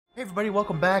Hey everybody,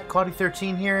 welcome back.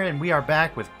 Cloudy13 here, and we are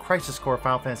back with Crisis Core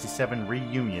Final Fantasy VII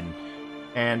Reunion.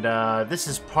 And this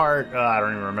is part, I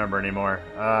don't even remember anymore.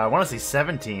 I want to say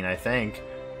 17, I think.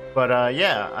 But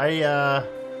yeah, I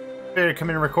figured to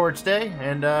come in and record today,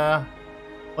 and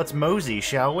let's mosey,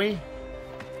 shall we?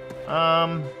 I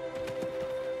don't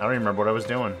even remember what I was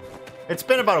doing. It's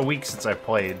been about a week since I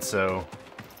played, so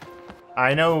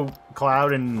I know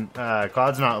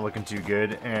Cloud's not looking too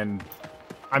good, and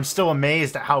I'm still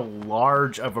amazed at how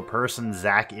large of a person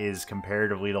Zack is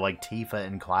comparatively to, like, Tifa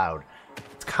and Cloud.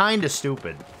 It's kind of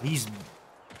stupid. He's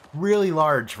really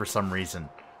large for some reason.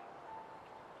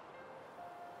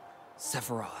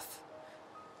 Sephiroth,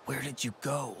 where did you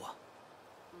go?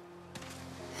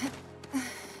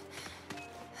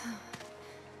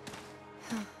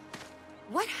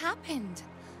 What happened?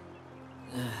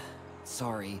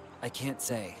 Sorry, I can't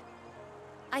say.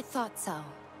 I thought so.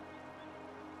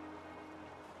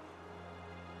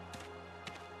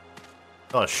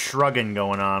 A lot of shrugging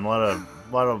going on. A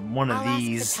lot of one of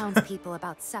these. I'll ask the townspeople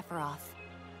about Sephiroth.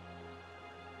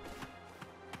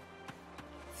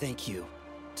 Thank you,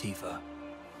 Tifa.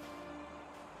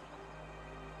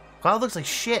 Cloud looks like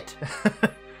shit.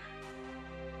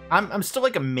 I'm still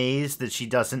like amazed that she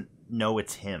doesn't know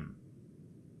it's him.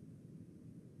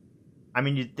 I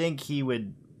mean, you'd think he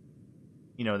would,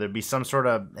 you know, there'd be some sort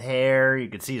of hair, you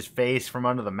could see his face from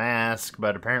under the mask,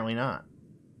 but apparently not.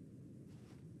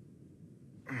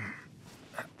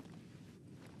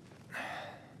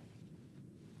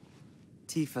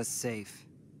 Tifa's safe.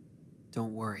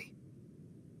 Don't worry.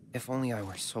 If only I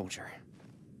were soldier.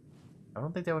 I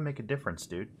don't think that would make a difference,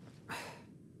 dude.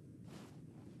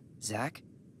 Zack?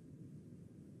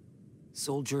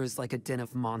 Soldier is like a den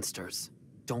of monsters.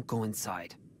 Don't go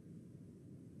inside.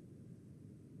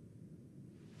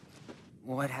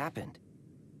 What happened?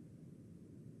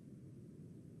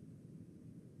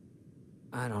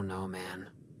 I don't know, man.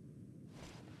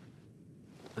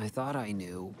 I thought I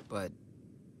knew, but...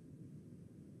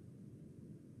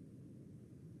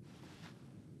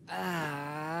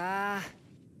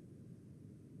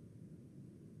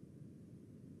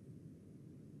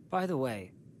 By the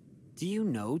way, do you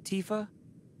know Tifa?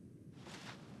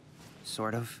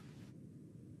 Sort of.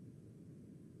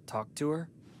 Talk to her?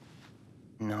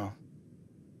 No.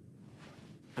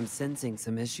 I'm sensing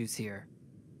some issues here.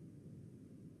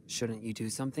 Shouldn't you do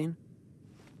something?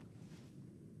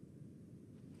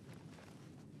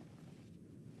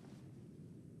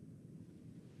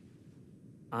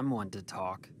 I'm one to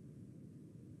talk.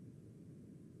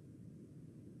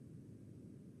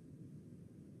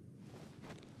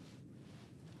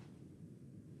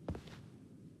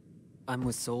 I'm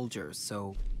with soldiers,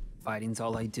 so fighting's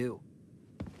all I do.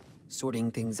 Sorting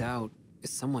things out is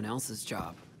someone else's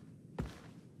job.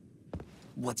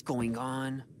 What's going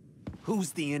on?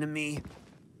 Who's the enemy?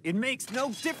 It makes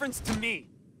no difference to me!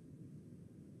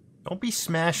 Don't be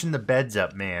smashing the beds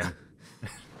up, man.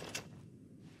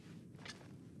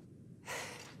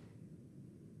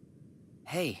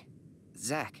 Hey,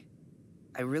 Zack.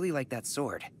 I really like that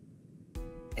sword.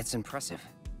 It's impressive.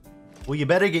 Well, you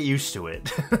better get used to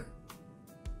it.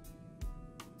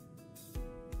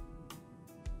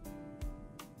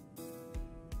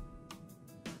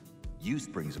 Use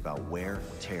brings about wear,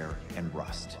 tear, and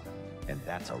rust. And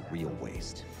that's a real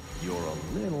waste. You're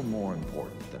a little more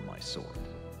important than my sword.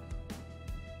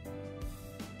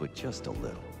 But just a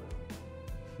little.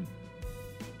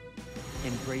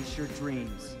 Embrace your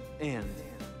dreams, and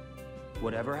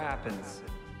whatever happens,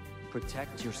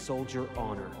 protect your soldier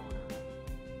honor.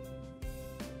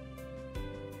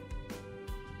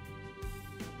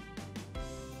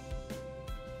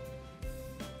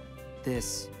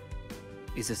 This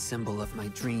is a symbol of my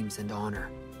dreams and honor.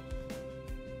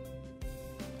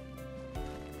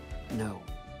 No,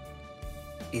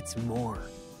 it's more.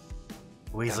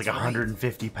 Weighs like That's right.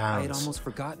 150 pounds. I had almost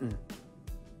forgotten.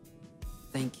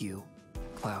 Thank you,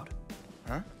 Cloud.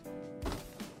 Huh?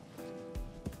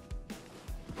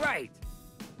 Right!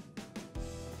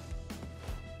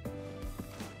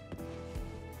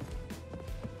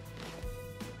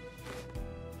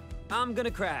 I'm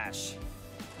gonna crash.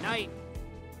 Night.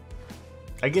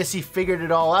 I guess he figured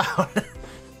it all out.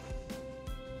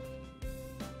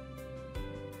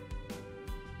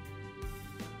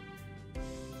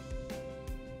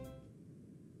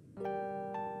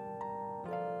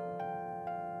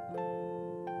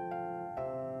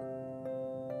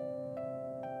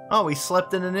 Oh, we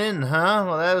slept in an inn, huh?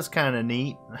 Well, that was kind of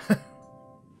neat. I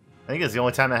think it's the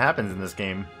only time that happens in this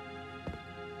game.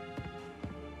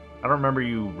 I don't remember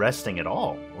you resting at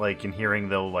all. Like, and hearing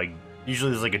the, like,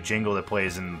 usually there's like a jingle that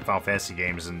plays in Final Fantasy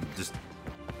games, and just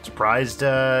surprised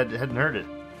hadn't heard it.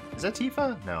 Is that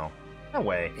Tifa? No. No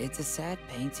way. It's a sad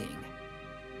painting.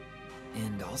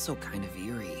 And also kind of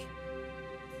eerie.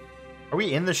 Are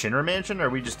we in the Shinra mansion, or are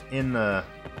we just in the...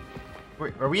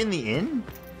 Are we in the inn?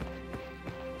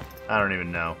 I don't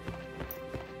even know.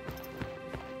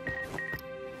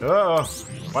 Oh,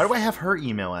 why do I have her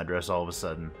email address all of a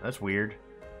sudden? That's weird.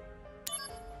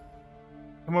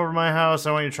 Come over to my house.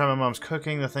 I want you to try my mom's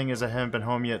cooking. The thing is, I haven't been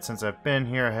home yet since I've been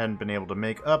here. I hadn't been able to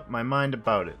make up my mind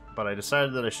about it. But I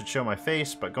decided that I should show my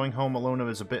face, but going home alone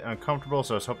is a bit uncomfortable,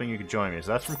 so I was hoping you could join me.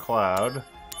 So that's from Cloud.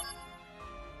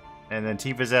 And then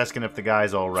Tifa's asking if the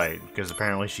guy's alright, because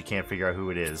apparently she can't figure out who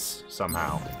it is,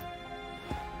 somehow.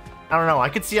 I don't know, I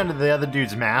could see under the other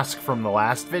dude's mask from the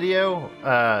last video,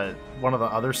 one of the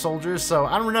other soldiers, so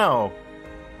I don't know.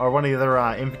 Or one of the other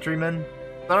infantrymen.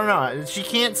 I don't know, she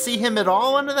can't see him at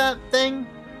all under that thing?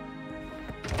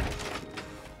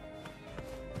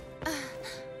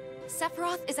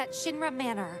 Sephiroth is at Shinra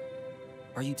Manor.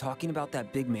 Are you talking about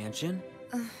that big mansion?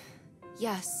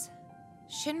 Yes.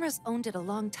 Shinra's owned it a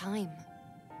long time.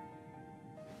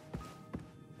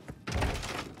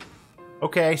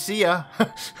 Okay, see ya.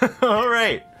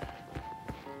 Alright.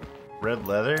 Red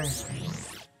leather.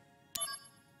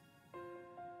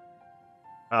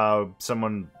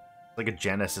 Someone, like a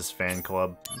Genesis fan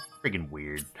club. Freaking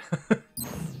weird.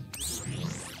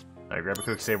 Alright, grab a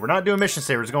quick save. We're not doing mission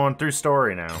save, we're just going through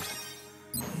story now.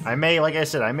 I may, like I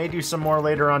said, I may do some more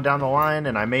later on down the line,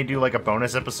 and I may do like a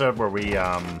bonus episode where we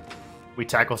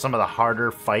tackle some of the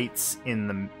harder fights in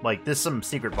the, like, there's some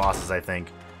secret bosses, I think.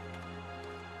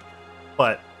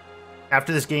 But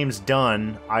after this game's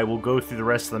done, I will go through the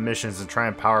rest of the missions and try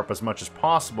and power up as much as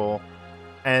possible,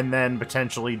 and then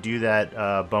potentially do that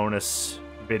bonus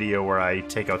video where I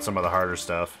take out some of the harder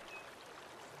stuff.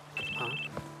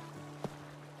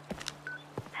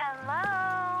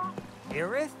 Hello?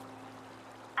 Aerith?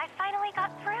 I finally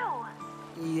got through.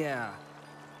 Yeah.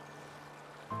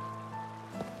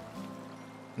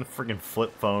 The friggin'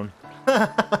 flip phone.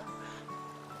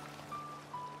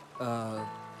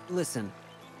 Listen.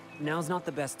 Now's not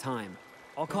the best time.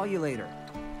 I'll call you later.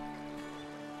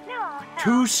 No.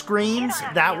 2 screens?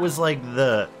 That was like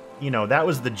the, you know, that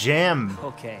was the jam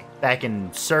Okay. back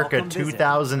in circa I'll come visit.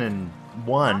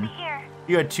 2001. Here.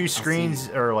 You had 2 screens,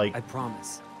 or like, I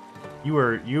promise. you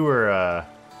were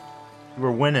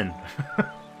winning.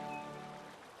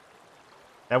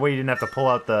 That way you didn't have to pull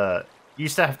out the... You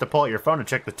used to have to pull out your phone to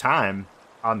check the time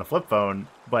on the flip phone,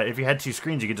 but if you had 2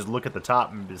 screens, you could just look at the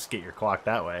top and just get your clock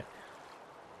that way.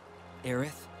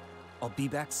 Aerith, I'll be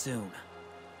back soon.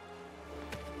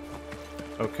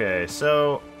 Okay,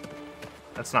 so...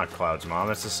 That's not Cloud's mom,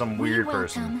 that's just some weird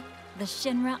person. Welcome, the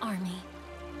Shinra Army.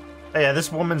 Hey, yeah,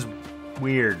 this woman's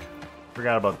weird.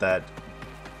 Forgot about that.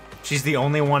 She's the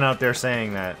only one out there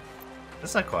saying that.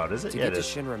 That's not Cloud, is it? To Yeah, get it to is.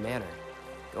 Shinra Manor,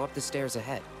 go up the stairs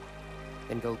ahead.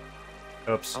 Then go...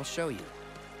 Oops. I'll show you.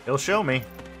 He'll show me.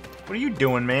 What are you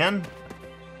doing, man?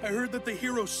 I heard that the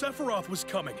hero Sephiroth was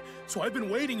coming, so I've been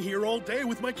waiting here all day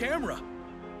with my camera.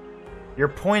 You're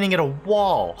pointing at a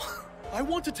wall. I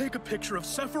want to take a picture of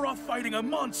Sephiroth fighting a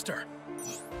monster.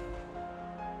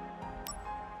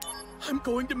 I'm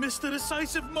going to miss the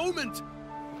decisive moment.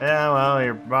 Yeah, well,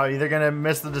 you're probably either gonna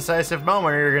miss the decisive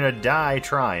moment or you're gonna die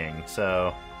trying,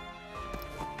 so...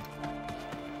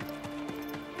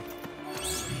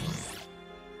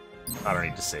 I don't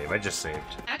need to save, I just saved.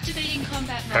 Activating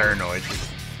combat mode. Paranoid.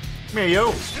 Come here,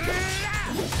 yo!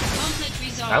 Conflict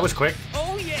resolved. That was quick.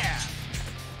 Oh yeah!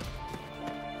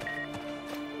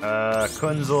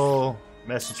 Kunzel,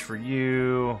 message for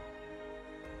you.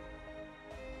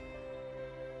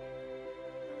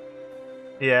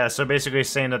 Yeah, so basically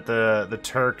saying that the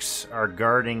Turks are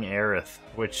guarding Aerith,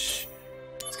 which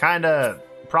is kind of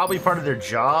probably part of their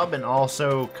job, and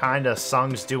also kind of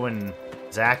Sung's doing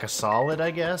Zack a solid, I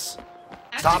guess.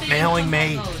 Stop Activating mailing combat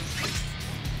me! mode.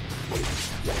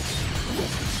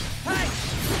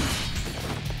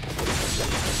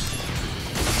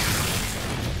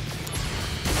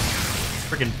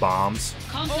 Freaking bombs.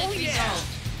 Conflict resolved.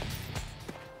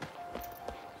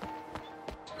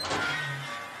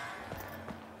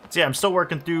 So yeah, I'm still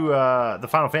working through the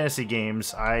Final Fantasy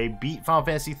games. I beat Final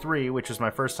Fantasy 3, which was my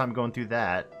first time going through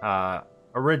that.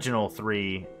 Original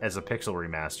 3 as a pixel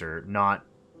remaster, not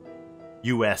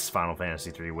US Final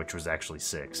Fantasy 3, which was actually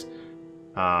 6.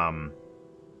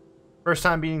 First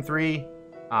time beating 3.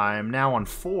 I'm now on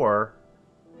 4,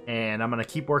 and I'm going to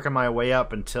keep working my way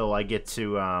up until I get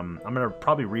to... I'm going to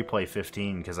probably replay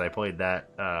 15, because I played that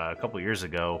a couple years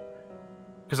ago.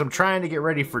 Because I'm trying to get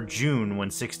ready for June when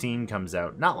 16 comes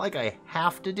out. Not like I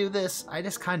have to do this, I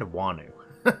just kind of want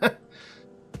to.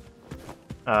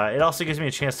 It also gives me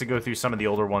a chance to go through some of the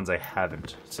older ones I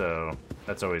haven't, so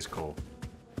that's always cool.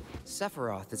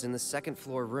 Sephiroth is in the second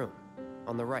floor room,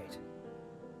 on the right.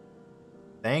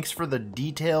 Thanks for the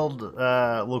detailed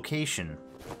location,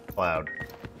 Cloud.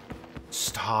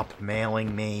 Stop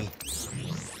mailing me.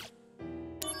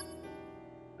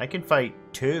 I can fight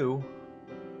 2.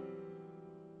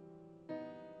 Are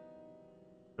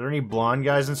there any blonde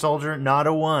guys in Soldier? Not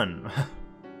a one.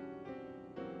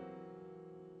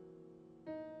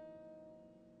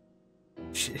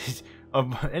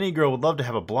 Any girl would love to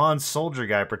have a blonde soldier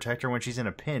guy protect her when she's in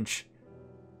a pinch.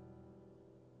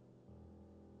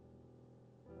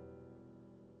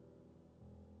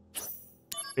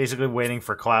 Basically waiting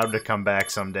for Cloud to come back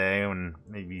someday when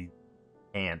maybe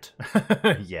can't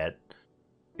yet.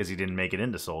 Because he didn't make it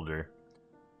into Soldier.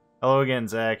 Hello again,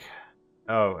 Zach.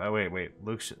 Oh, wait.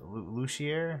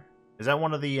 Lucier? Is that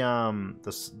one of the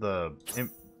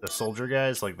soldier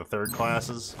guys, like the 3rd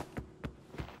classes?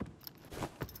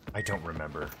 I don't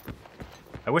remember.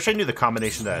 I wish I knew the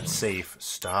combination to that safe.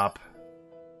 Stop.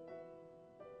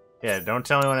 Yeah, don't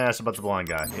tell anyone I asked about the blonde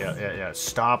guy. Yeah.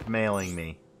 Stop mailing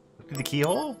me. Look through the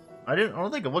keyhole? I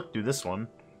don't think I looked through this one.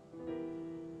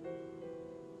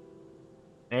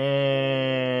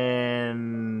 And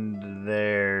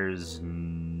there's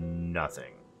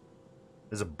nothing.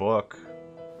 There's a book.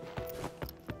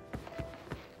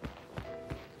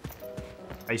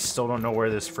 I still don't know where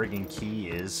this friggin' key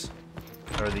is.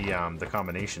 Or the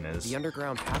combination is. The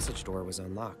underground passage door was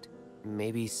unlocked.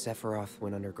 Maybe Sephiroth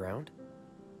went underground?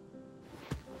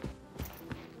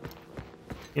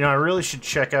 You know, I really should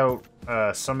check out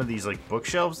some of these, like,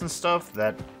 bookshelves and stuff.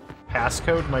 That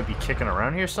passcode might be kicking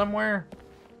around here somewhere.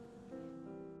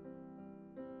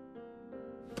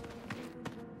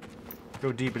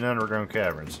 Go deep in underground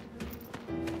caverns.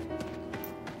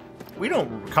 We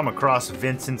don't come across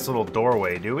Vincent's little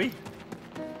doorway, do we?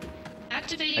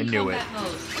 Activating I knew combat it.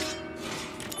 mode.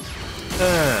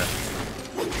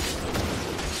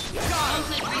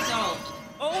 Conflict resolved.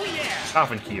 Oh yeah!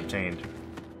 Coffin key obtained.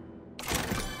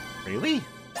 Really?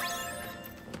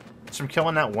 Just from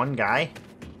killing that one guy?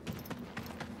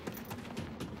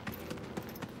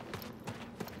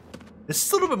 This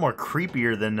is a little bit more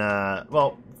creepier than,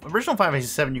 well, original Final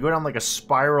Fantasy VII, you go down like a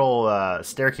spiral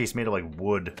staircase made of like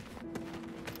wood.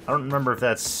 I don't remember if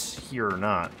that's here or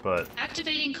not, but...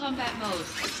 Activating combat mode.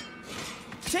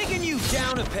 Taking you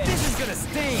down a peg. This is gonna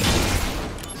sting.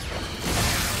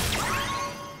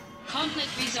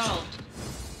 Conflict resolved.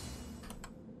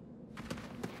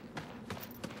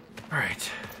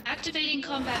 Alright. Activating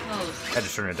combat mode. I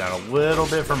just turned it down a little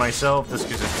bit for myself, just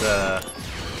because it's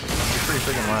pretty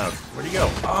freaking loud. Where'd he go?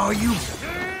 Oh, you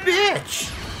bitch!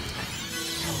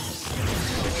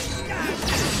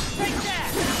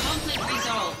 Conflict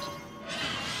resolved.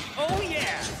 Oh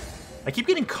yeah! I keep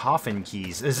getting coffin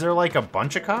keys. Is there like a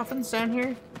bunch of coffins down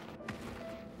here?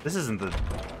 This isn't the...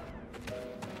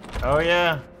 Oh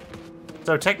yeah.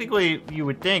 So technically, you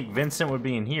would think Vincent would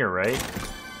be in here, right?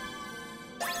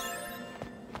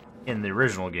 In the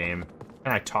original game.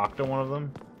 Can I talk to one of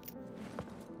them?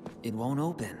 It won't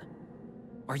open.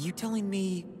 Are you telling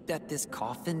me that this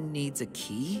coffin needs a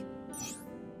key?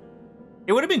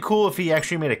 It would have been cool if he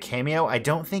actually made a cameo. I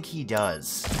don't think he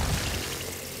does.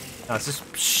 No, it's just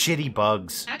shitty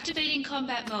bugs. Activating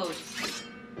combat mode.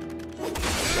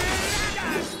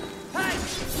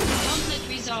 Conflict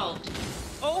resolved.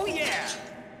 Oh yeah!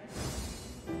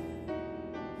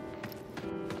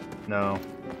 No.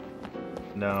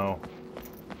 No.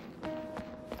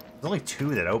 There's only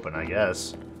 2 that open, I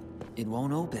guess. It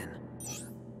won't open.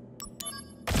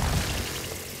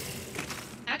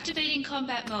 Activating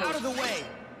combat mode. Out of the way!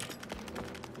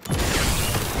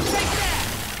 Take that!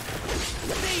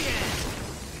 See ya!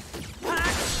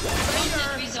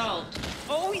 Conflict resolved.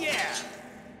 Oh yeah!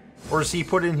 Or is he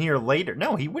put in here later?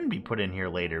 No, he wouldn't be put in here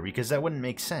later, because that wouldn't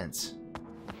make sense.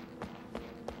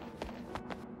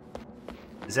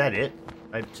 Is that it?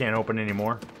 I can't open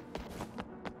anymore.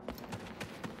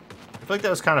 I feel like that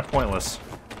was kind of pointless.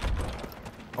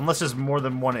 Unless there's more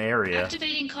than one area.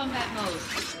 Activating combat mode.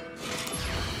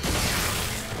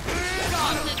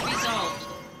 Conflict resolved.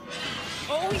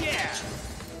 Oh yeah!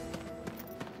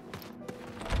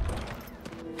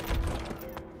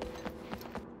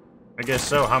 I guess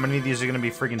so. How many of these are going to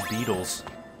be friggin' beetles?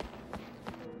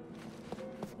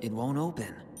 It won't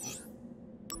open.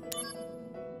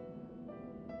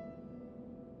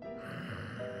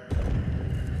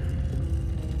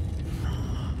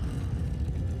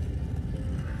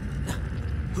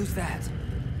 Who's that?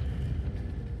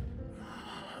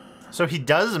 So he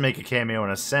does make a cameo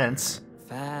in a sense.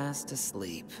 Fast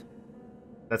asleep.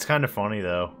 That's kind of funny,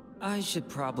 though. I should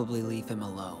probably leave him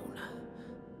alone.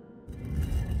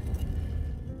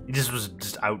 He just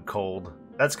was out cold.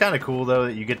 That's kind of cool though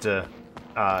that you get to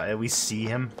at least see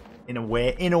him in a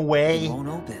way. He won't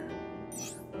open.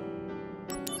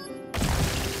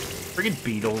 Friggin'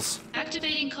 beetles.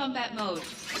 Activating combat mode.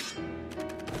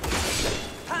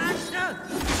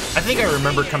 I think I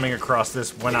remember coming across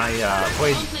this when I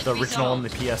played the original on the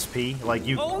PSP. Like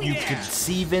you could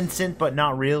see Vincent, but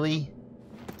not really.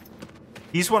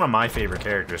 He's one of my favorite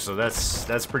characters, so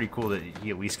that's pretty cool that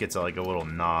he at least gets like a little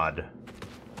nod.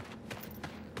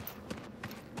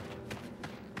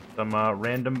 Some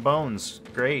random bones,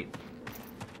 great.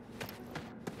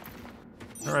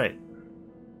 All right.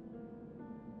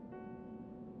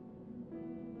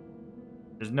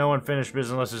 There's no unfinished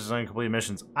business unless there's uncompleted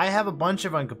missions. I have a bunch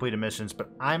of uncompleted missions,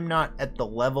 but I'm not at the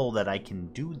level that I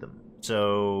can do them.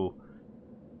 So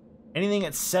anything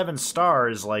at 7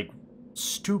 stars is like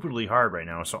stupidly hard right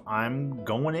now, so I'm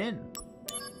going in.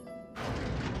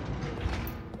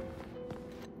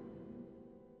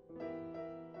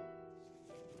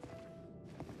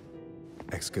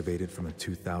 Excavated from a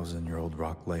 2,000-year-old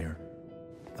rock layer,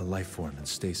 a life form in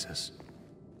stasis.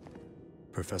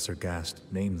 Professor Gast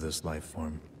named this life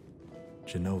form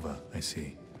Genova, I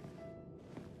see.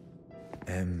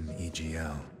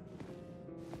 MEGL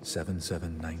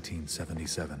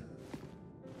 77-1977.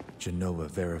 Genova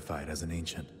verified as an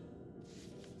ancient.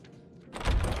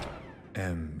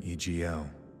 MEGL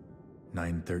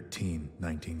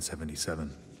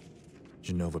 913-1977.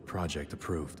 Genova project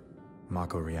approved.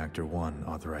 Mako Reactor 1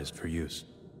 authorized for use.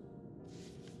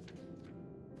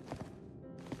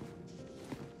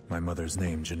 My mother's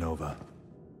name, Genova.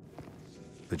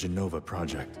 The Genova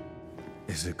project.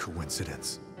 Is it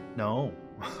coincidence? No.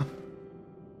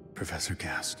 Professor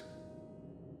Gast,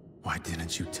 why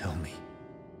didn't you tell me?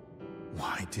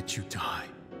 Why did you die?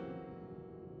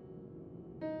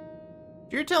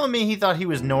 You're telling me he thought he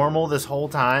was normal this whole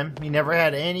time? He never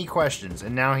had any questions,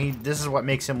 and now this is what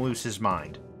makes him lose his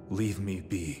mind. Leave me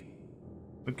be.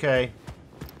 Okay.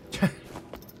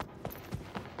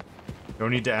 Don't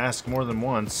need to ask more than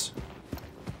once.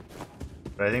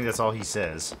 But I think that's all he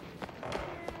says.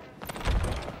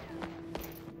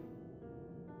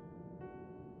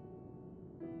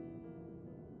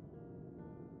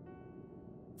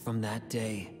 From that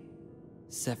day,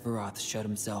 Sephiroth shut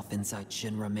himself inside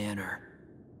Shinra Manor.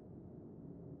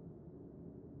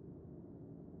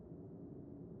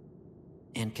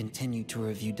 And continued to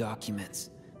review documents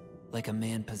like a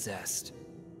man possessed.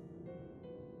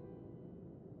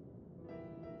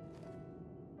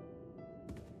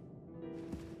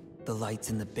 The lights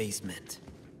in the basement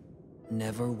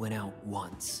never went out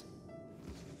once.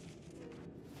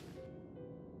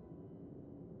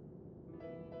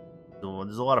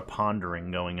 There's a lot of pondering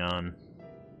going on.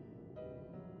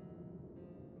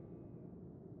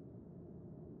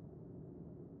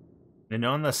 And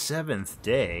on the 7th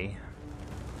day,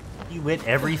 he lit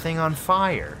everything on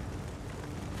fire.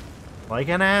 Like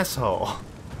an asshole.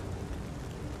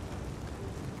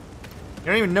 You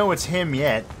don't even know it's him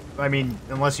yet. I mean,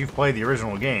 unless you've played the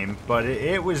original game, but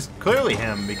it was clearly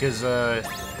him, because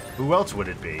who else would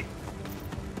it be?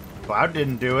 Cloud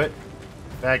didn't do it.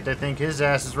 In fact, I think his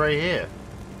ass is right here.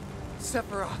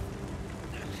 Sephiroth.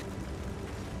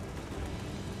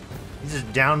 He's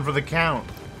just down for the count.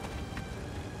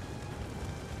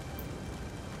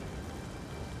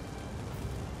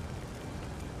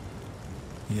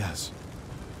 Yes,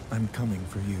 I'm coming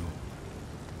for you.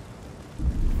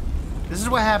 This is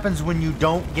what happens when you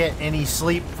don't get any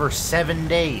sleep for 7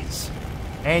 days.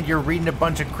 And you're reading a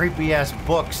bunch of creepy-ass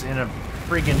books in a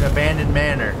freaking abandoned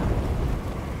manor.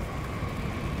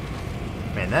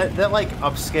 Man, that like,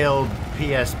 upscaled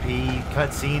PSP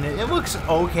cutscene, it looks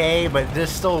okay, but there's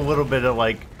still a little bit of,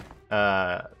 like,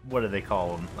 what do they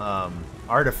call them?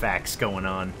 Artifacts going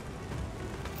on.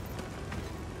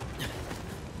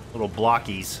 Little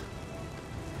blockies.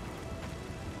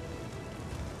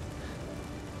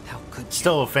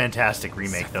 Still a fantastic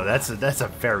remake, though. That's a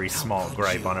very small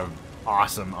gripe on an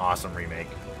awesome remake.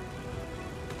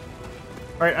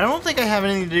 All right, I don't think I have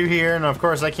anything to do here, and of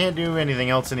course I can't do anything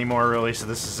else anymore, really. So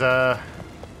this is we're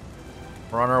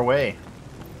on our way.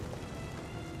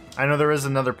 I know there is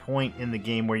another point in the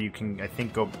game where you can, I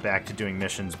think, go back to doing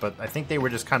missions, but I think they were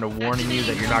just kind of warning you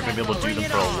that you're not going to be able to do them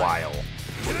for a while.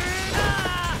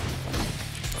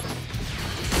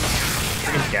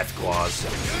 Freaking Death Claws.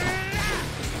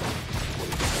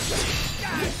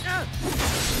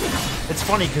 It's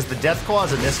funny because the Death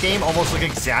Claws in this game almost look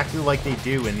exactly like they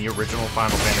do in the original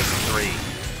Final Fantasy III.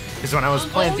 Because when I was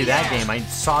playing through that game, I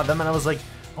saw them and I was like,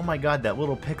 oh my god, that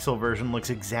little pixel version looks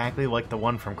exactly like the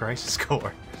one from Crisis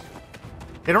Core.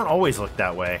 They don't always look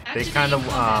that way. They kind of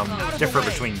differ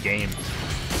between games.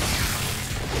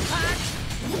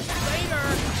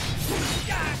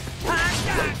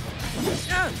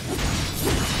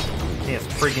 Can't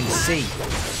freaking see.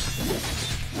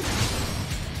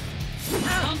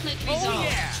 Conflict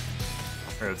resolved.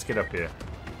 Alright, let's get up here.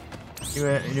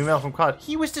 New mail from Cloud.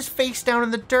 He was just face down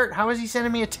in the dirt. How is he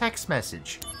sending me a text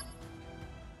message?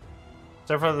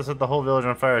 So far, they set the whole village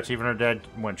on fire. Chief and her dad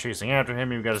went chasing after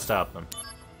him. You've got to stop them.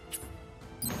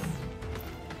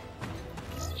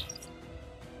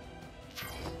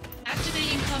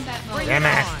 Activating combat mode. Damn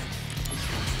it!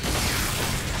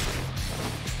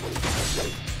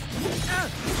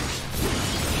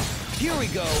 Here we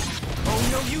go. Oh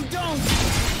no, you don't.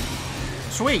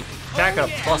 Sweet. Attack up.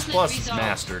 yeah. Plus plus Resolved.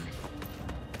 mastered.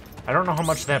 I don't know how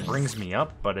much that brings me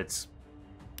up, but it's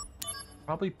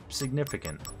probably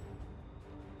significant.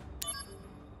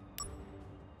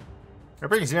 It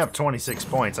brings me up 26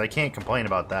 points. I can't complain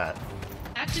about that.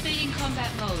 Activating combat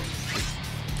mode.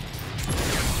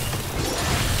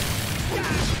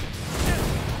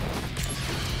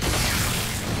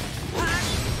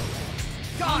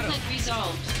 Conflict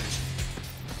resolved.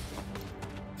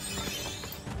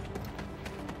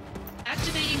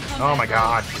 Activating combat Oh my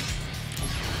god.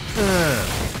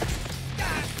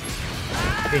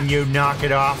 Can you knock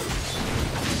it off?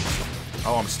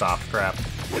 Oh, I'm stopped. Crap.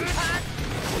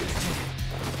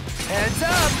 Heads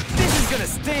up! This is gonna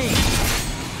sting!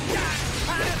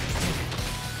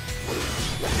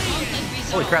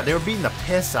 Holy crap, they were beating the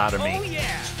piss out of me. Oh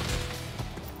yeah!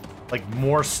 Like,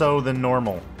 more so than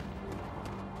normal.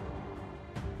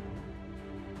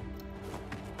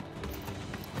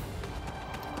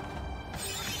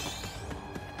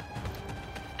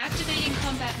 Activating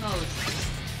combat mode.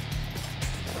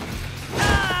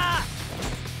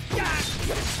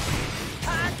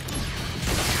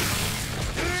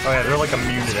 Oh yeah, they're like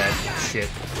immune to that shit.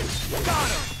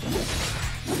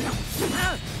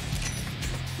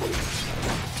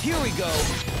 Here we go!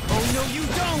 Oh no, you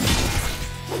don't!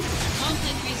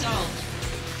 Conflict resolved.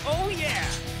 Oh yeah!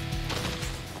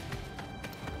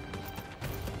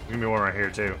 Give me one right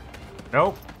here too.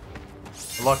 Nope.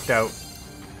 Lucked out.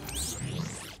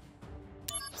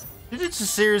 Did it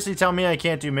just seriously tell me I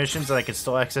can't do missions and I can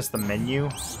still access the menu?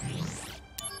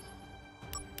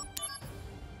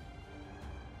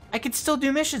 I can still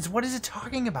do missions. What is it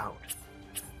talking about?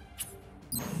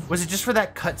 Was it just for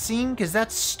that cutscene? Because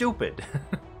that's stupid.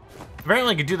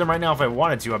 Apparently I could do them right now if I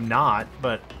wanted to. I'm not,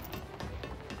 but...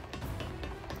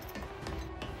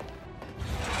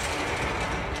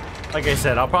 Like I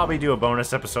said, I'll probably do a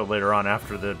bonus episode later on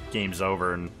after the game's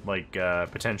over and, like,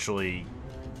 potentially,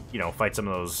 you know, fight some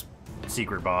of those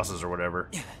secret bosses or whatever.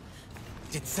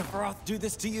 Did Sephiroth do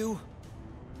this to you?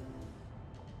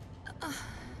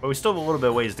 But we still have a little bit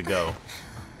of ways to go.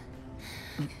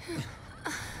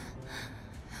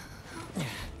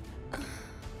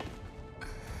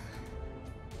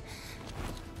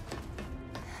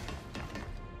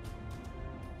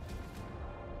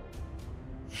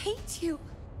 Hate you.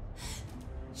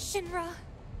 Shinra,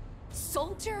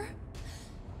 Soldier,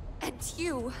 and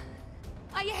you.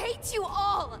 I hate you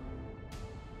all!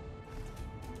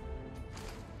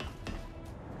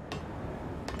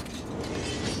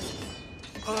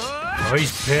 Oh,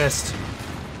 he's pissed.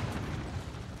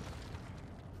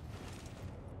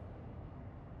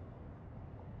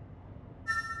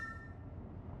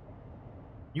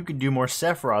 You can do more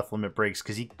Sephiroth limit breaks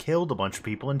because he killed a bunch of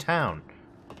people in town.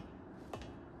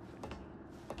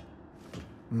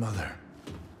 Mother,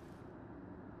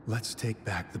 let's take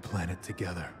back the planet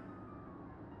together.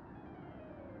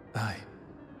 I've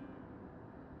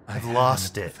had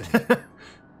lost an it. epiphany.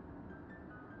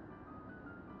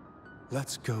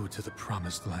 Let's go to the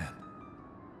Promised Land.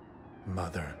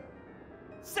 Mother.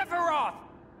 Sephiroth!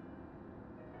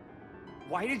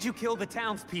 Why did you kill the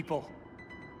townspeople?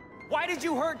 Why did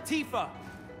you hurt Tifa?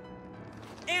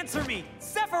 Answer me,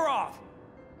 Sephiroth!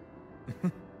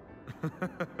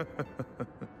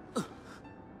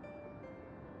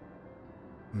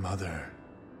 Mother,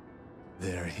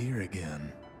 they're here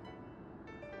again.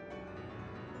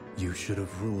 You should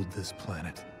have ruled this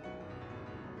planet.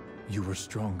 You were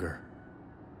stronger,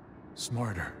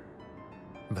 smarter,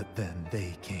 but then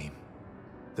they came.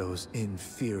 Those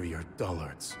inferior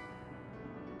dullards.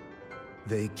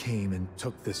 They came and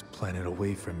took this planet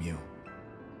away from you.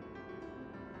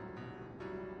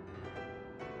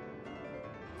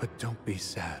 But don't be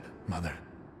sad, Mother.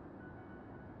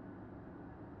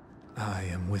 I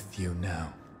am with you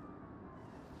now.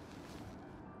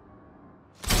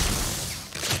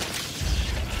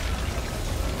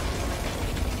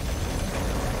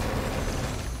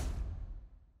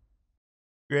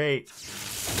 Great.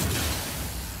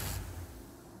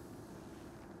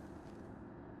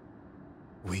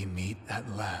 We meet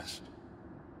at last,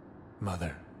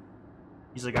 Mother.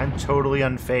 He's like, I'm totally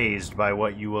unfazed by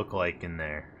what you look like in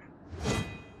there.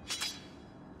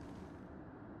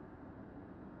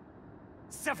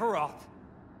 Sephiroth!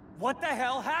 What the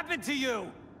hell happened to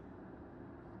you?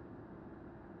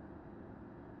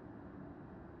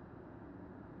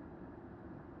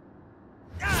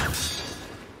 Ah!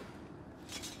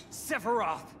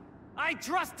 Sephiroth! I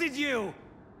trusted you!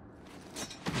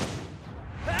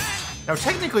 Now,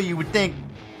 technically, you would think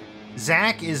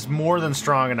Zack is more than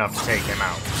strong enough to take him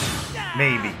out.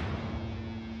 Maybe.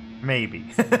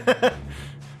 Maybe.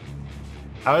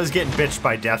 I was getting bitched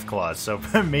by Deathclaws, so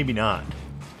maybe not.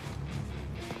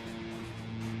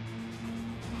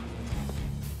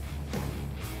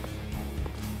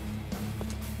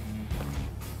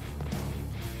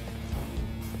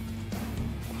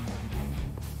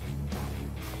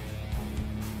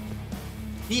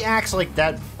 He acts like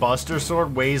that Buster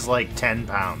Sword weighs like 10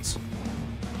 pounds.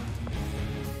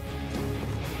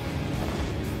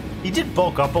 He did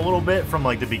bulk up a little bit from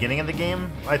like the beginning of the game.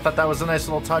 I thought that was a nice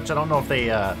little touch. I don't know if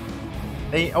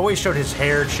they always showed his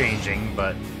hair changing,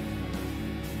 but...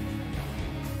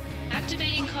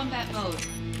 Activating combat mode.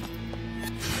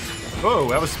 Whoa,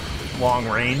 that was long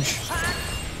range.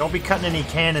 Don't be cutting any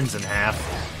cannons in half.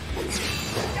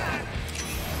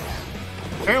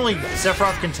 Apparently,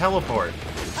 Sephiroth can teleport.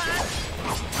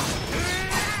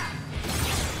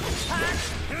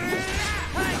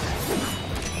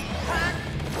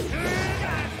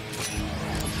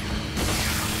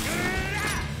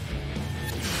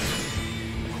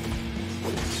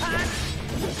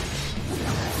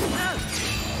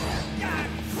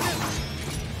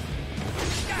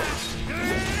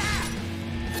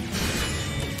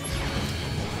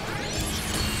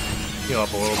 Heal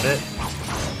up a little bit.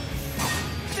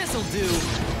 This'll do.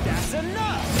 That's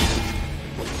enough.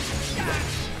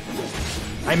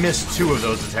 I missed 2 of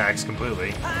those attacks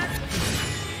completely.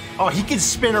 Oh, he can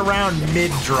spin around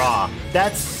mid-draw.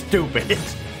 That's stupid.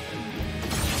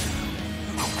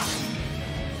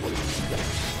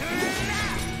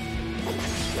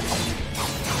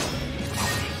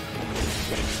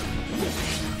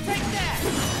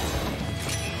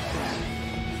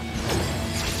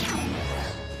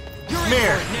 Come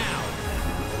here.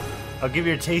 I'll give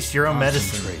you a taste of your own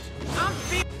medicine.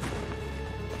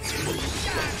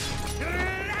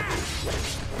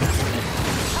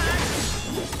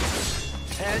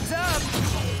 Heads up.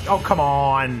 Oh, come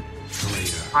on.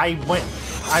 I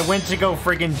went to go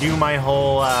friggin' do my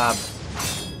whole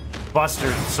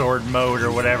Buster Sword mode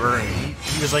or whatever, and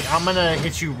he was like, I'm gonna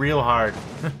hit you real hard.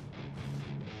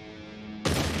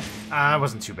 It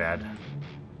wasn't too bad.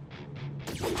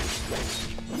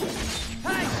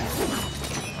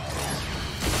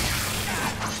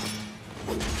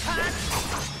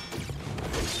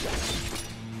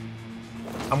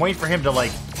 I'm waiting for him to,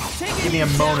 like, give me a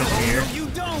moment here. You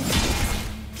don't.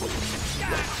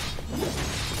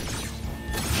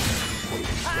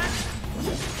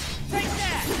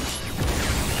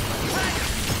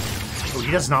 Oh,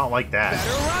 he does not like that.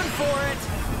 Better run for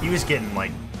it. He was getting,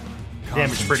 like,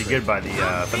 damaged pretty good by the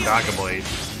Thundaka Blade.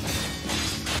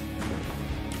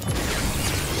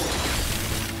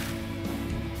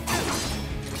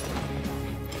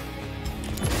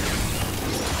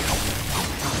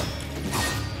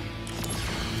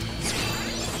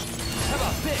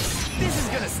 This is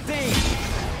gonna sting!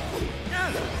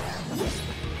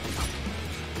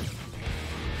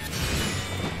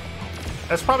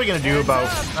 That's probably gonna do about,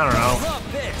 I don't know,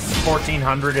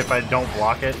 1,400 if I don't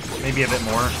block it. Maybe a bit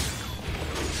more.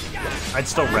 I'd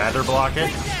still rather block it.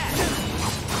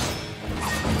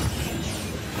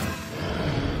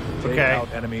 Take Okay.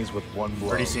 out enemies with one blow.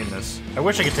 Already seen this. I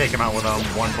wish I could take him out with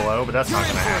one blow, but that's not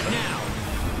gonna happen.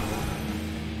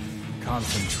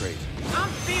 Concentrate. I'm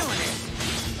feeling it!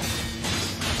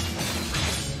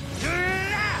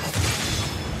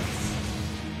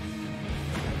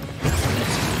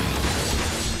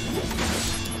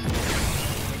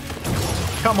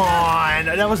 Come on!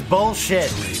 That was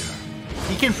bullshit!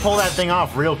 He can pull that thing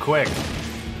off real quick.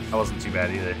 That wasn't too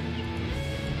bad either.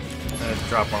 Let's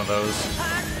drop one of those.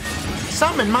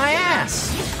 Summon my ass!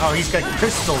 Oh, he's got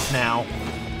crystals now.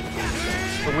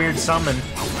 A weird summon.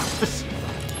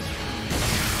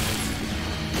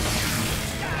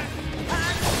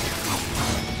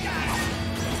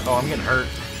 Oh, I'm getting hurt.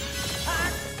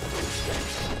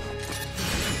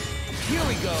 Here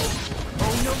we go!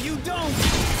 Oh no, you don't!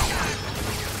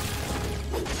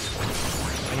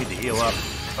 I need to heal up.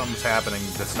 Something's happening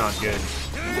that's not good.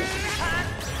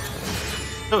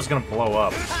 That was gonna blow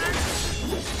up.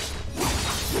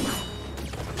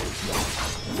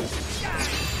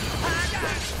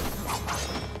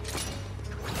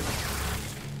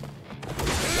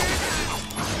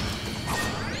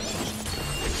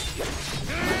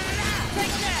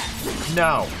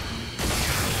 No.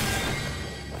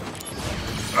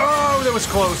 Oh, that was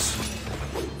close.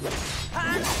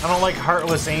 I don't like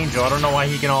Heartless Angel. I don't know why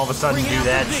he can all of a sudden do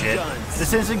that shit.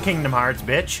 This isn't Kingdom Hearts,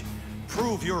 bitch.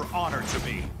 Prove your honor to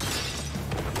me.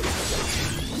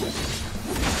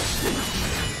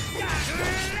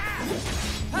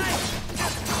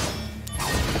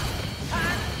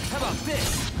 How about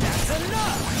this? That's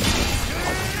enough!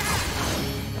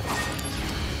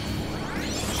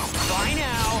 Bye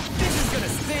now! This is gonna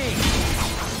sting!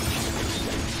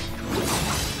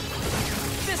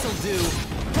 This'll do!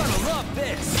 Gonna love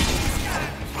this!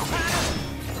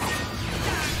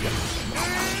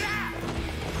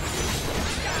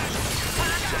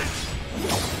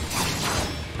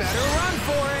 Better run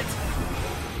for it!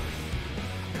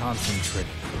 Concentrate.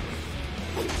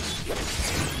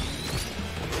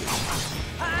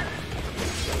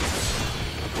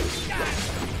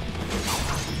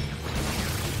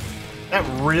 That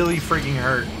really freaking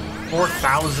hurt.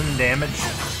 4,000 damage.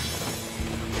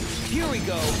 Here we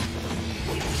go.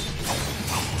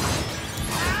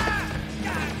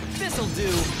 This'll do.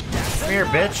 Come here,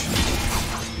 bitch.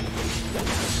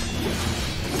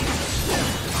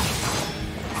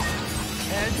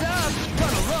 Heads up.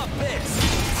 Gonna love this.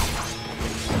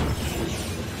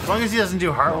 As long as he doesn't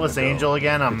do Heartless Angel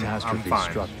again, I'm fine.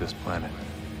 Struck this planet.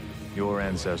 Your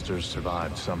ancestors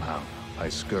survived somehow by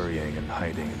scurrying and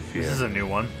hiding in fear. This is a new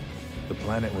one. The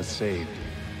planet was saved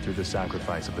through the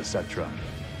sacrifice of the Cetra,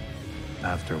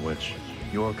 after which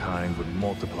your kind would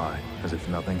multiply as if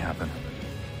nothing happened.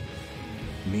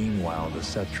 Meanwhile, the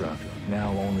Cetra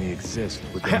now only exist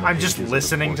within the I'm just pages of the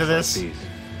listening to four this. trustees.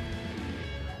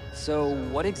 So,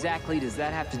 what exactly does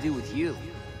that have to do with you?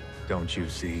 Don't you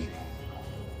see?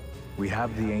 We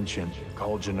have the ancient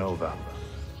called Genova,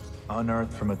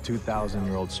 unearthed from a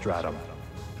 2,000-year-old stratum.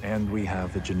 And we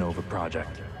have the Genova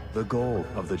Project. The goal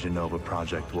of the Genova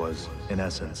Project was, in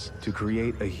essence, to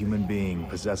create a human being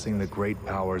possessing the great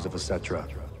powers of a Cetra.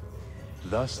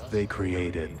 Thus, they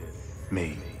created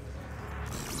me.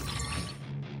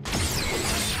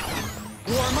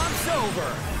 Warm-up's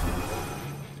over.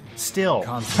 Still.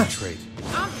 Concentrate.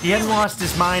 He hadn't lost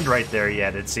his mind right there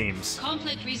yet, it seems.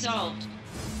 Conflict resolved.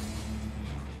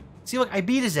 See, look, I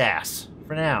beat his ass.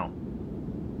 For now.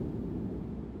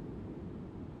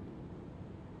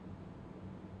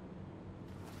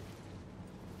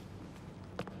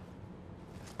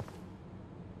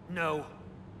 No.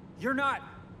 You're not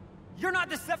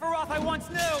the Sephiroth I once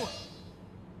knew!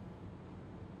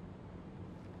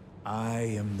 I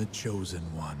am the Chosen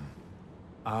One.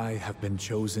 I have been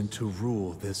chosen to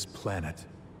rule this planet.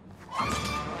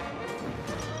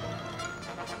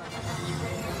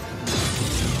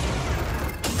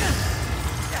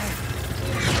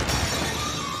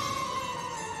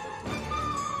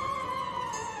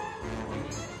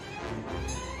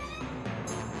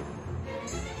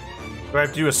 Do I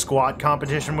have to do a squat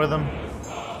competition with him?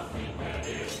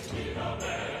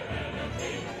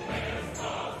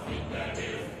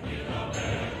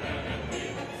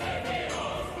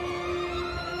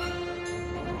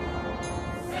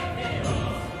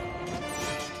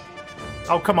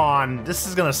 Oh, come on. This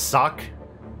is gonna suck.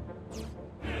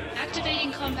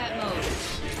 Activating combat mode.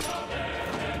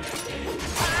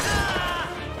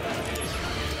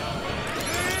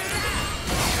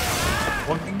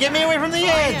 Well, get me away from the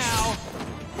edge!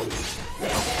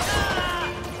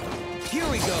 Here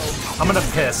we go. I'm gonna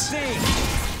piss.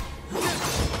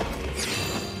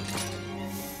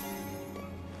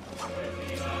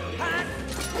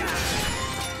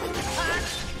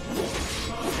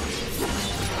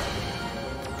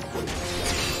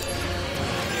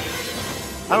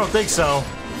 I don't think so.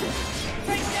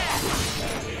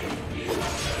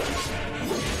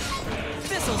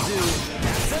 This'll do.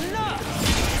 That's enough.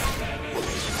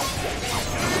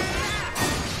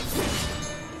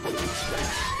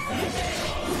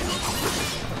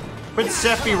 Quit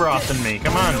Sephiroth and me,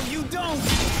 come on. No, you don't.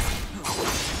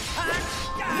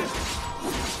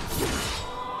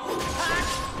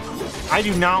 I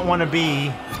do not want to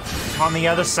be on the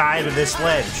other side of this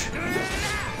ledge.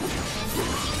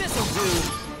 This'll do.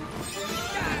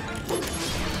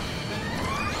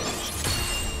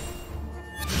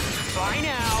 Bye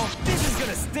now. This is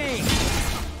gonna sting.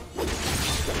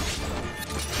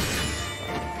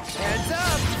 Heads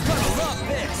up. Gonna love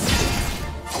this.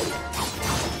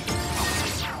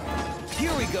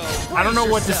 Here we go. I don't know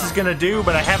what this is gonna do,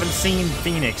 but I haven't seen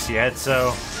Phoenix yet,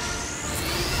 so...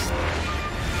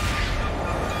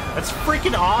 That's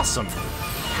freaking awesome.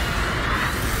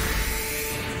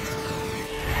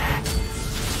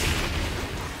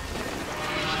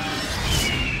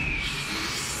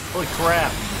 Holy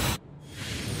crap.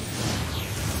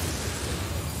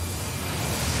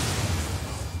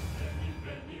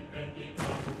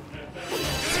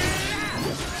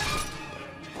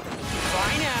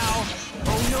 Bye now.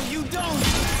 Oh, no, you don't.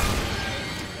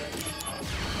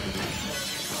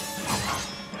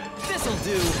 This'll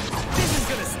do. This is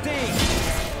gonna sting.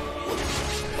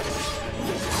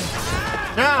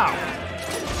 Now.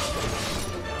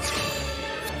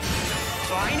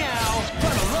 Bye now.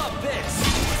 Gonna love this.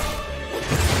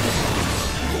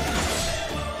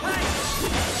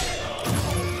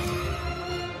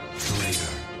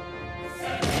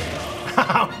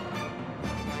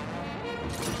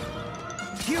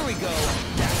 Here we go.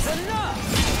 That's enough.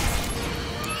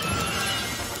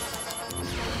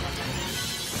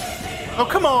 Oh,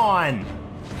 come on.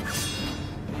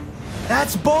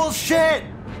 That's bullshit.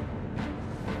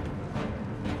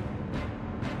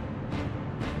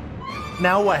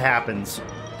 Now what happens?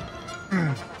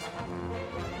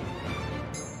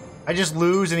 I just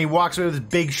lose and he walks away with his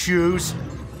big shoes.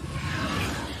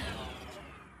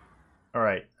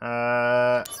 Alright,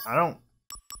 I don't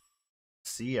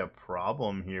see a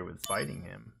problem here with fighting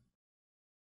him.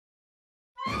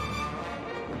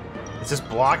 It's just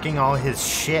blocking all his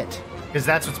shit, because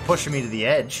that's what's pushing me to the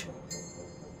edge.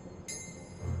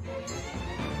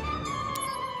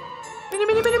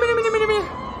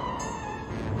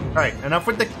 Alright, enough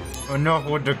with the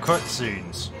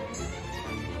cutscenes.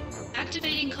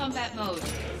 Activating combat mode.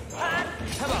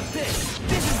 How about this?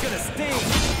 This is gonna sting.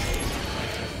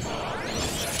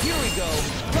 Here we go.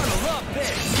 Gonna love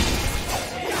this.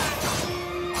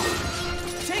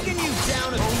 Taking you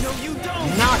down. Oh no, you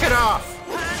don't. Knock it off.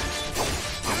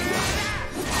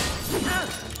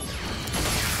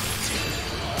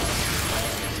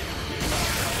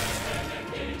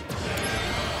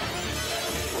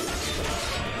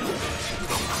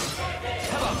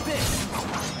 How about this?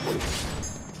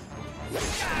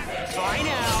 Bye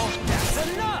now. That's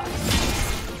enough.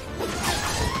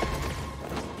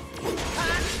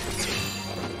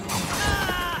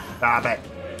 Stop it.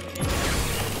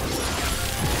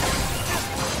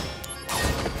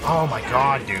 Oh my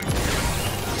god, dude.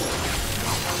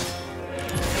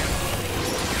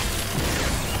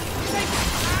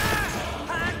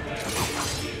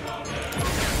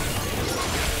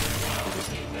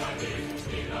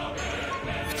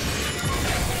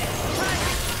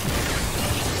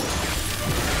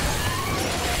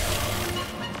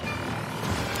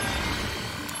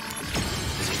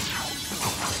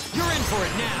 For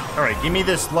it now. All right, give me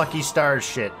this Lucky Stars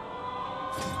shit.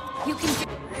 You can do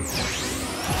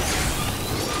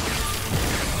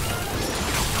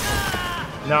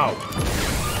No.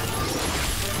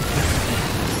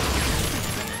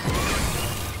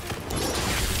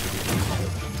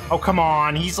 Oh, come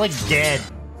on. He's like dead.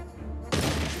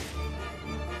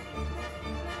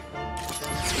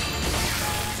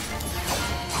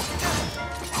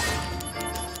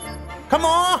 Come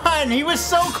on! He was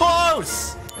so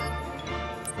close!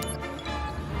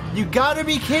 You gotta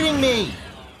be kidding me!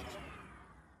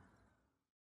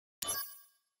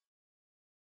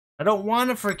 I don't want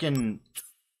to freaking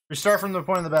restart from the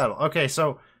point of the battle. Okay,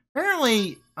 so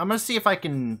apparently I'm gonna see if I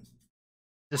can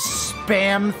just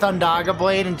spam Thundaga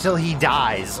Blade until he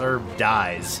dies, or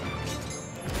dies.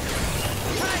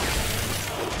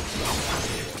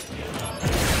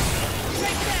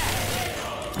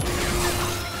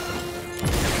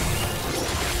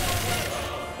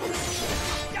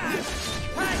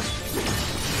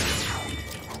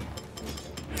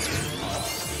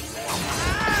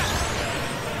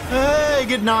 Hey,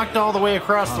 get knocked all the way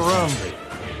across the room.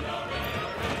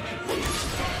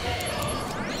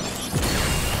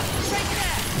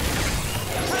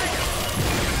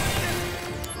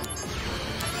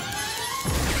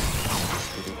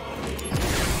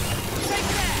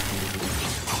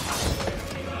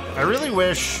 I really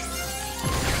wish...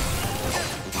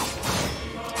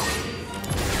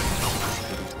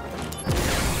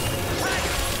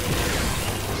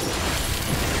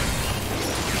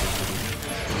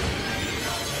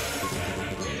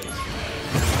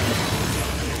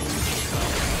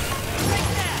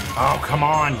 Oh, come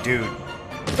on, dude.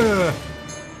 Ugh.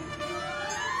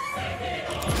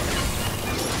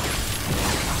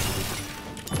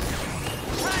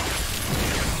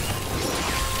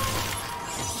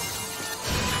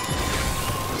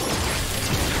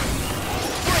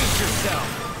 Brace yourself.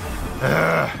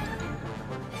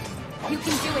 You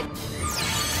can do it.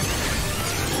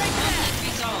 Conflict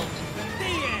resolved.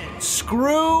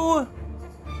 Screw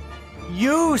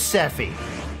You, Sephi!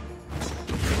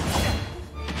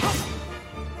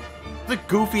 The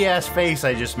goofy ass face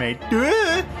I just made.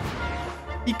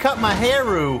 He cut my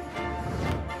hairoo.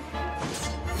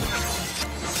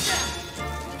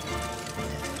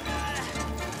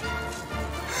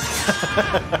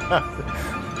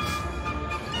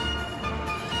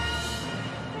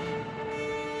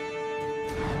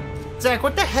 Zach,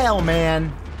 what the hell,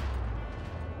 man?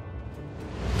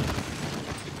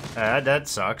 That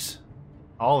sucks.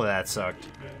 All of that sucked.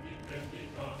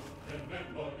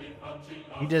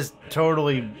 He just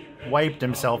totally wiped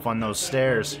himself on those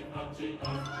stairs.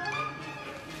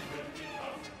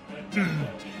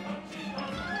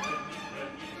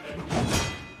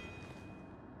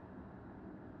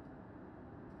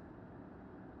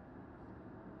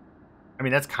 I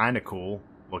mean, that's kind of cool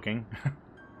looking.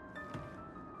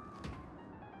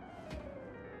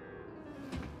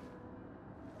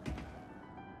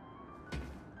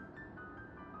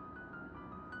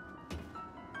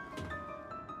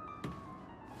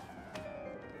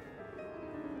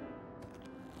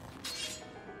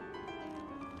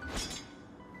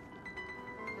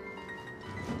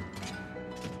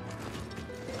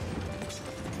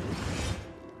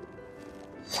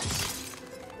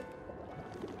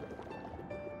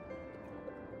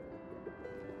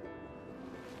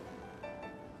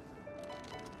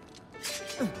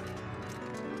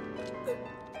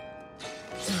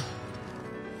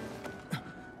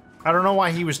 I don't know why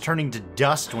he was turning to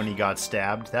dust when he got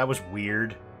stabbed. That was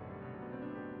weird.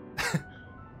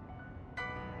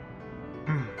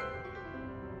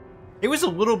 It was a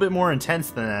little bit more intense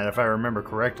than that, if I remember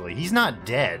correctly. He's not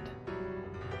dead.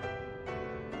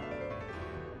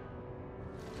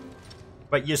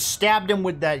 But you stabbed him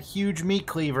with that huge meat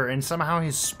cleaver, and somehow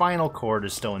his spinal cord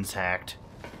is still intact.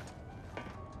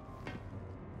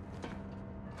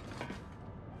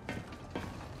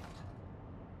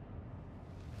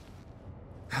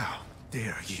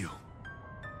 Dare you?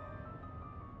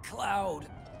 Cloud,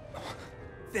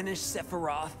 finish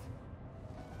Sephiroth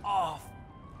off.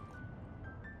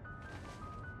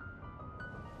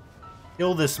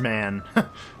 Kill this man.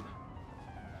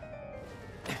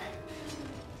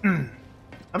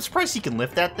 I'm surprised he can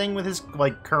lift that thing with his,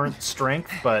 like, current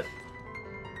strength, but...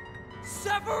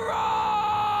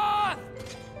 Sephiroth!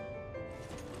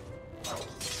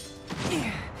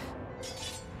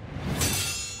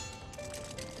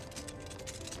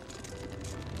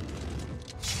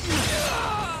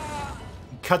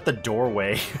 Cut the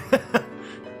doorway.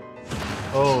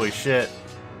 Holy shit.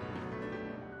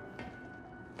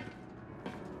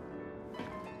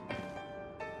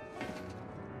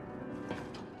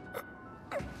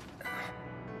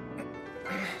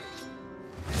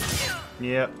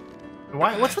 Yep.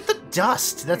 Why? What's with the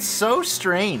dust? That's so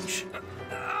strange.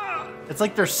 It's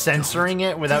like they're censoring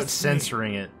it without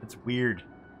censoring it. It's weird.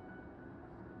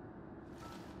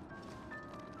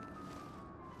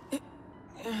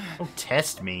 Don't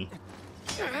test me.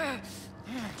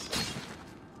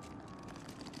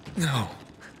 No.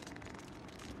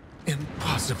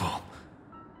 Impossible.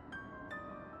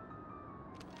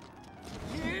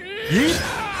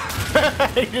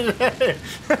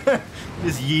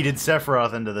 Just yeeted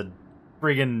Sephiroth into the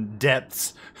friggin'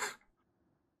 depths.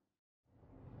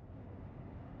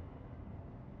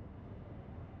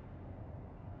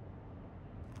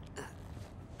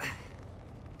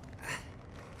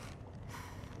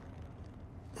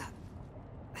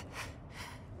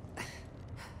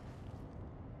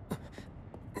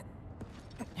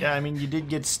 Yeah, I mean, you did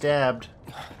get stabbed.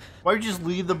 Why would you just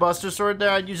leave the Buster Sword there?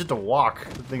 I'd use it to walk.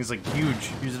 The thing's, like, huge.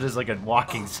 Use it as, like, a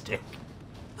walking stick.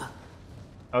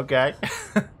 Okay.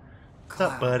 What's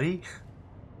up, buddy?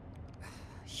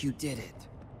 You did it.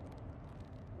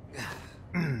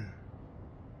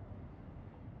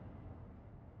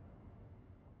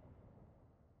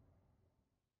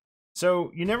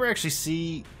 So, you never actually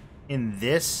see in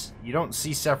this, you don't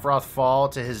see Sephiroth fall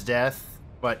to his death.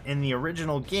 But in the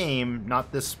original game,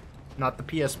 not the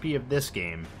PSP of this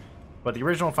game, but the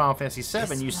original Final Fantasy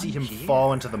VII, you see him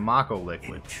fall into the Mako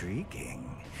liquid.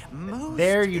 Intriguing.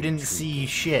 There you didn't see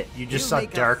shit. You just saw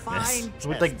darkness. It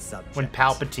looked like when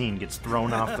Palpatine gets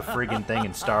thrown off the friggin' thing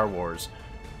in Star Wars.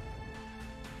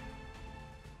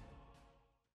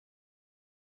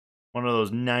 One of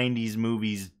those 90s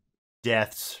movies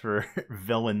deaths for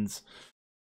villains.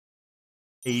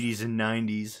 80s and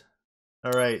 90s.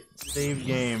 Alright, save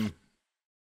game.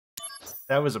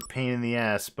 That was a pain in the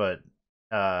ass, but,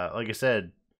 like I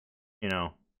said, you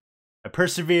know, I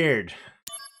persevered.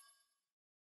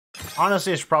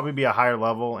 Honestly, I should probably be a higher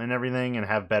level and everything and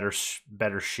have better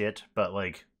shit, but,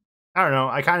 like, I don't know,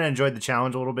 I kind of enjoyed the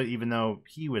challenge a little bit, even though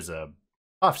he was a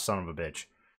Tough son of a bitch.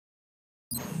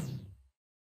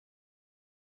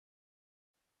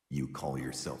 You call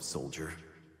yourself soldier?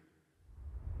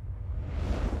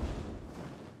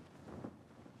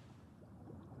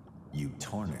 You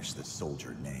tarnish the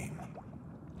soldier name.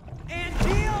 And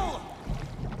deal!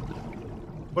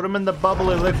 Put him in the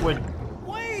bubbly liquid.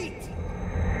 Wait!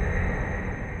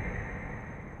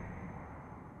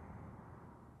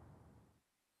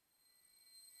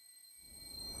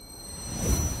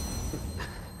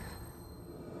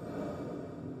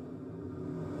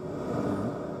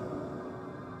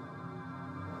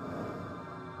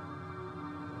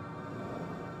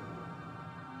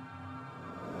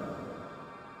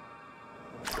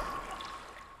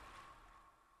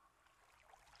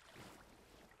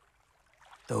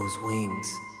 Those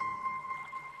wings.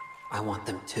 I want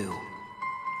them too.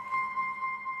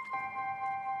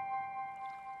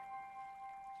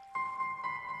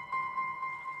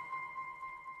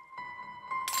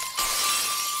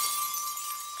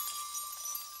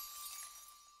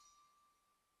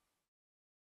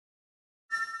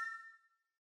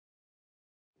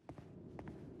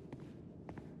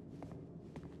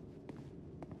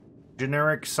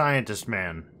 Generic scientist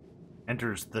man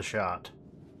enters the shot.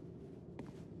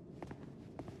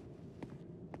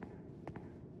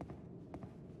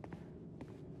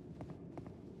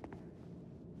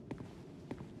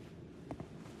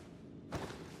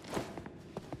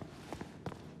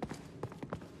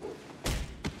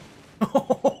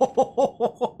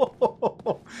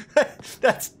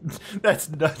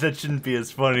 That shouldn't be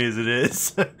as funny as it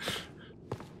is.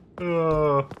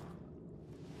 Oh.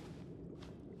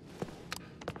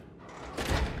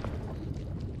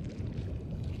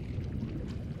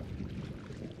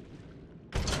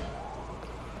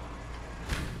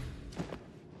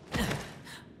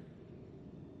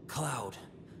 Cloud.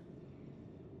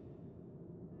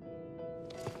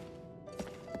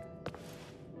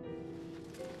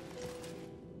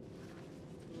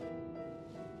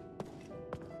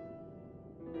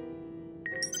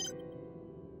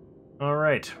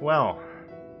 Alright, well,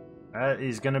 that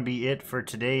is going to be it for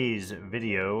today's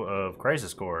video of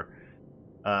Crisis Core.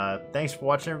 Thanks for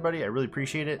watching, everybody. I really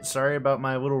appreciate it. Sorry about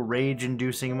my little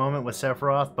rage-inducing moment with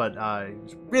Sephiroth, but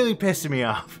it's really pissing me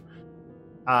off.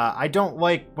 I don't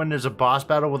like when there's a boss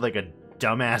battle with like a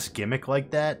dumbass gimmick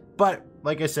like that, but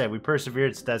like I said, we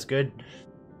persevered, so that's good.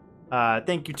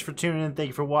 Thank you for tuning in. Thank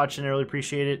you for watching. I really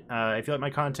appreciate it. If you like my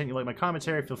content, you like my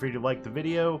commentary, feel free to like the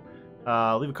video.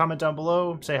 Leave a comment down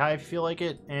below, say hi if you feel like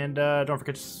it, and don't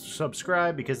forget to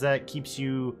subscribe because that keeps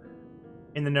you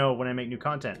in the know when I make new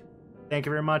content. Thank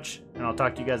you very much, and I'll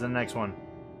talk to you guys in the next one.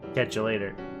 Catch you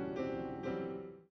later.